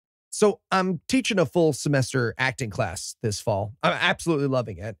So I'm teaching a full semester acting class this fall. I'm absolutely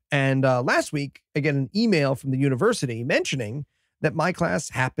loving it. And last week, I get an email from the university mentioning that my class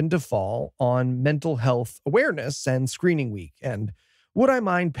happened to fall on mental health awareness and screening week. And would I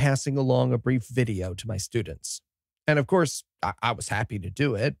mind passing along a brief video to my students? And of course, I was happy to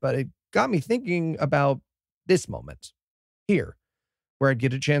do it, but it got me thinking about this moment here, where I'd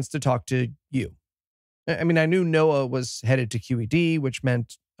get a chance to talk to you. I mean, I knew Noah was headed to QED, which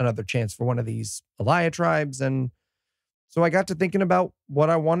meant another chance for one of these Diatribes. And so I got to thinking about what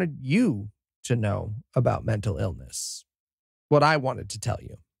I wanted you to know about mental illness, what I wanted to tell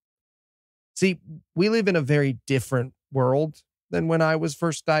you. See, we live in a very different world than when I was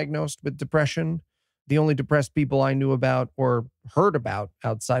first diagnosed with depression. The only depressed people I knew about or heard about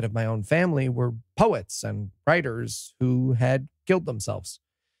outside of my own family were poets and writers who had killed themselves.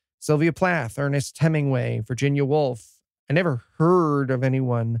 Sylvia Plath, Ernest Hemingway, Virginia Woolf. I never heard of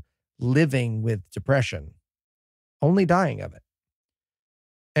anyone living with depression, only dying of it.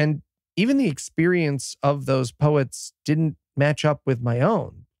 And even the experience of those poets didn't match up with my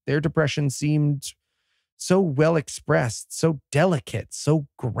own. Their depression seemed so well expressed, so delicate, so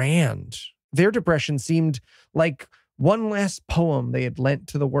grand. Their depression seemed like one last poem they had lent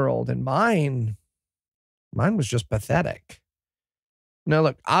to the world, and mine was just pathetic. Now,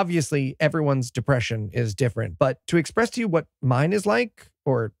 look, obviously everyone's depression is different, but to express to you what mine is like,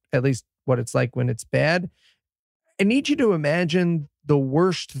 or at least what it's like when it's bad, I need you to imagine the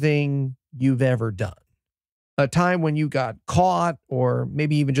worst thing you've ever done. A time when you got caught or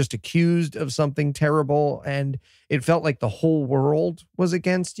maybe even just accused of something terrible and it felt like the whole world was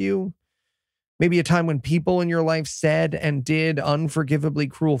against you. Maybe a time when people in your life said and did unforgivably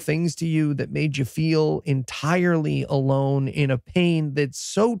cruel things to you that made you feel entirely alone in a pain that's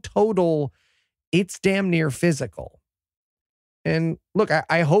so total, it's damn near physical. And look,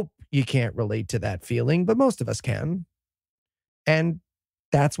 I hope you can't relate to that feeling, but most of us can. And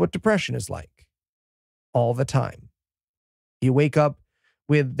that's what depression is like all the time. You wake up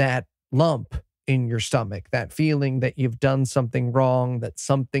with that lump in your stomach, that feeling that you've done something wrong, that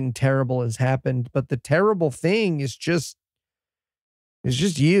something terrible has happened, but the terrible thing is just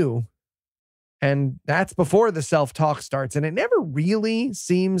you. And that's before the self-talk starts, and it never really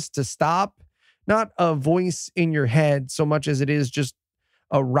seems to stop. Not a voice in your head so much as it is just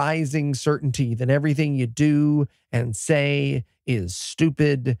a rising certainty that everything you do and say is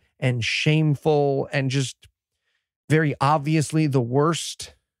stupid and shameful and just very obviously the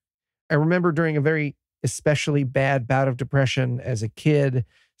worst. I remember during a very especially bad bout of depression as a kid,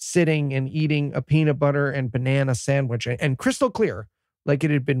 sitting and eating a peanut butter and banana sandwich, and crystal clear, like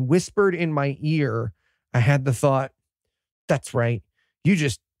it had been whispered in my ear, I had the thought, that's right, you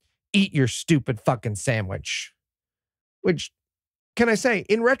just eat your stupid fucking sandwich. Which, can I say,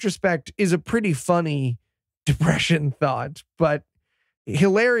 in retrospect, is a pretty funny depression thought, but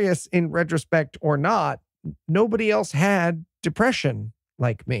hilarious in retrospect or not, nobody else had depression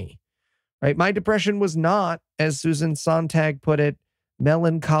like me. Right? My depression was not, as Susan Sontag put it,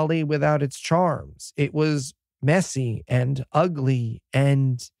 melancholy without its charms. It was messy and ugly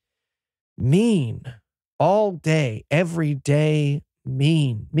and mean. All day, every day,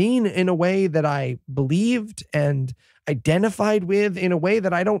 mean. Mean in a way that I believed and identified with in a way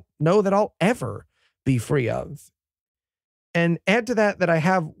that I don't know that I'll ever be free of. And add to that I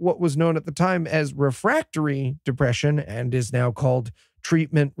have what was known at the time as refractory depression and is now called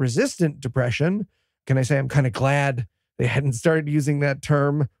treatment-resistant depression. Can I say I'm kind of glad they hadn't started using that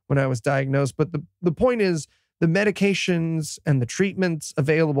term when I was diagnosed? But the point is, the medications and the treatments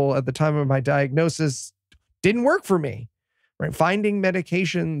available at the time of my diagnosis didn't work for me. Right? Finding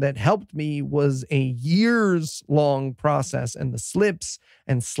medication that helped me was a years-long process, and the slips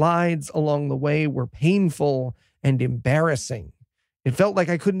and slides along the way were painful and embarrassing. It felt like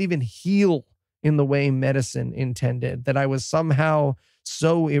I couldn't even heal in the way medicine intended, that I was somehow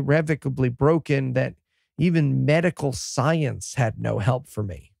so irrevocably broken that even medical science had no help for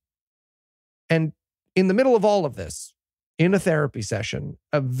me. And in the middle of all of this, in a therapy session,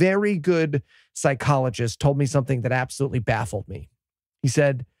 a very good psychologist told me something that absolutely baffled me. He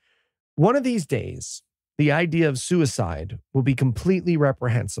said, one of these days, the idea of suicide will be completely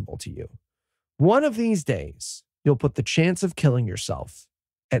reprehensible to you. One of these days, you'll put the chance of killing yourself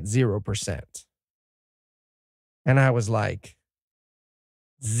at 0%. And I was like,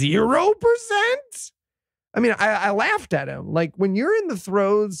 0%? I mean, I laughed at him. Like, when you're in the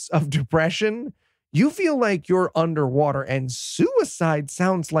throes of depression, you feel like you're underwater, and suicide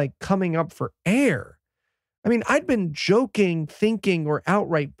sounds like coming up for air. I mean, I'd been joking, thinking, or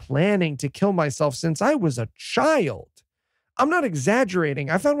outright planning to kill myself since I was a child. I'm not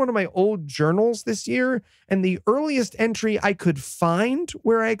exaggerating. I found one of my old journals this year, and the earliest entry I could find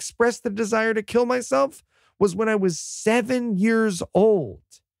where I expressed the desire to kill myself was when I was 7 years old.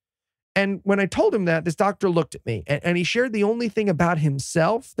 And when I told him that, this doctor looked at me and he shared the only thing about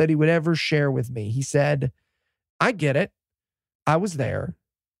himself that he would ever share with me. He said, I get it. I was there,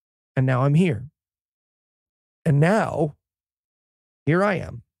 and now I'm here. And now, here I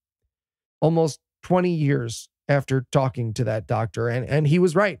am, almost 20 years after talking to that doctor. And he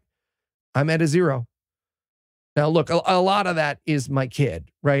was right. I'm at a zero. Now, look, a lot of that is my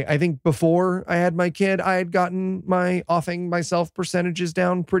kid, right? I think before I had my kid, I had gotten my offing myself percentages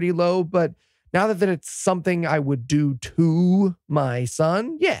down pretty low. But now that it's something I would do to my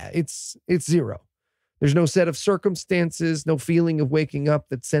son, yeah, it's zero. There's no set of circumstances, no feeling of waking up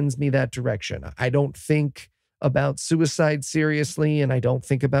that sends me that direction. I don't think about suicide seriously, and I don't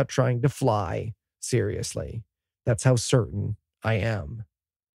think about trying to fly seriously. That's how certain I am.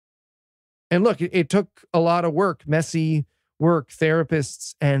 And look, it took a lot of work, messy work,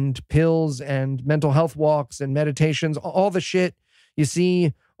 therapists and pills and mental health walks and meditations, all the shit you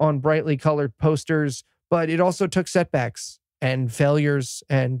see on brightly colored posters. But it also took setbacks and failures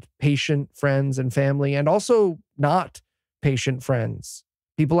and patient friends and family, and also not patient friends,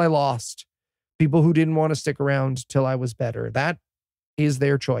 people I lost, people who didn't want to stick around till I was better. That is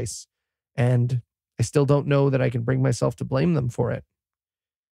their choice. And I still don't know that I can bring myself to blame them for it.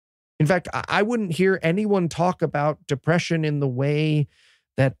 In fact, I wouldn't hear anyone talk about depression in the way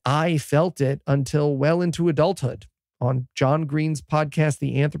that I felt it until well into adulthood on John Green's podcast,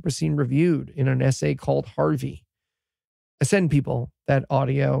 The Anthropocene Reviewed, in an essay called Harvey. I send people that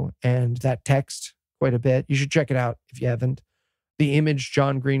audio and that text quite a bit. You should check it out if you haven't. The image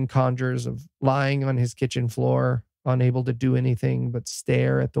John Green conjures of lying on his kitchen floor, unable to do anything but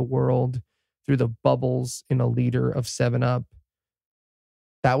stare at the world through the bubbles in a liter of 7-Up.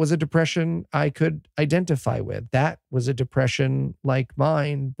 That was a depression I could identify with. That was a depression like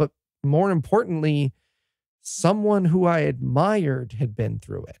mine. But more importantly, someone who I admired had been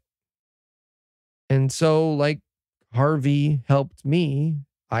through it. And so, like Harvey helped me,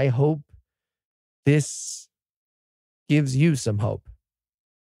 I hope this gives you some hope,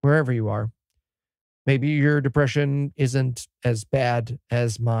 wherever you are. Maybe your depression isn't as bad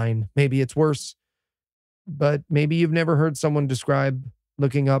as mine. Maybe it's worse. But maybe you've never heard someone describe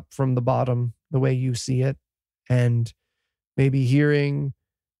looking up from the bottom the way you see it. And maybe hearing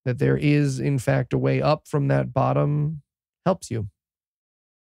that there is, in fact, a way up from that bottom helps you.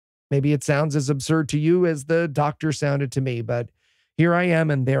 Maybe it sounds as absurd to you as the doctor sounded to me, but here I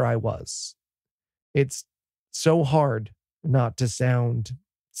am and there I was. It's so hard not to sound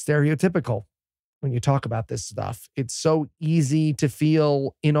stereotypical when you talk about this stuff. It's so easy to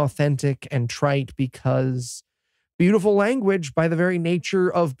feel inauthentic and trite because beautiful language, by the very nature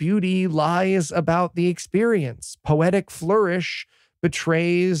of beauty, lies about the experience. Poetic flourish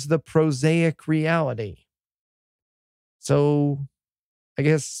betrays the prosaic reality. So I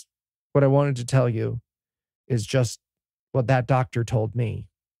guess what I wanted to tell you is just what that doctor told me,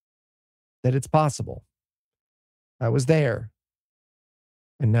 that it's possible. I was there,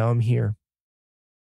 and now I'm here.